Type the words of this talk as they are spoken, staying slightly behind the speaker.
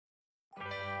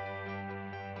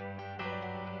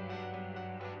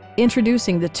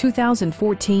Introducing the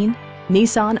 2014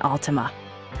 Nissan Altima.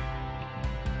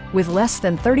 With less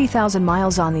than 30,000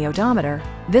 miles on the odometer,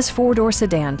 this four-door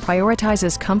sedan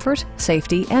prioritizes comfort,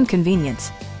 safety, and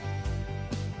convenience.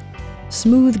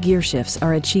 Smooth gear shifts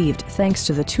are achieved thanks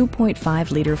to the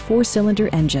 2.5-liter four-cylinder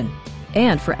engine.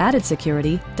 And for added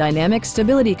security, dynamic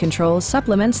stability control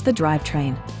supplements the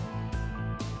drivetrain.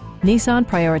 Nissan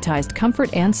prioritized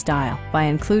comfort and style by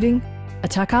including a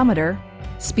tachometer,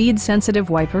 speed-sensitive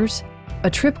wipers, a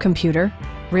trip computer,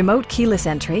 remote keyless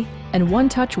entry, and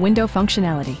one-touch window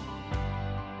functionality.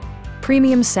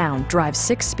 Premium sound drives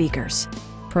 6 speakers,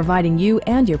 providing you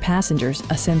and your passengers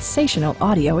a sensational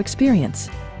audio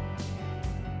experience.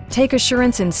 Take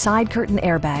assurance in side curtain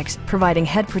airbags, providing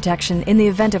head protection in the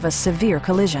event of a severe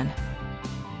collision.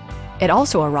 It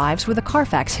also arrives with a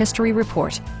Carfax history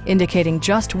report, indicating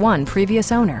just one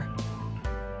previous owner.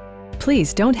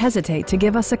 Please don't hesitate to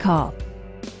give us a call.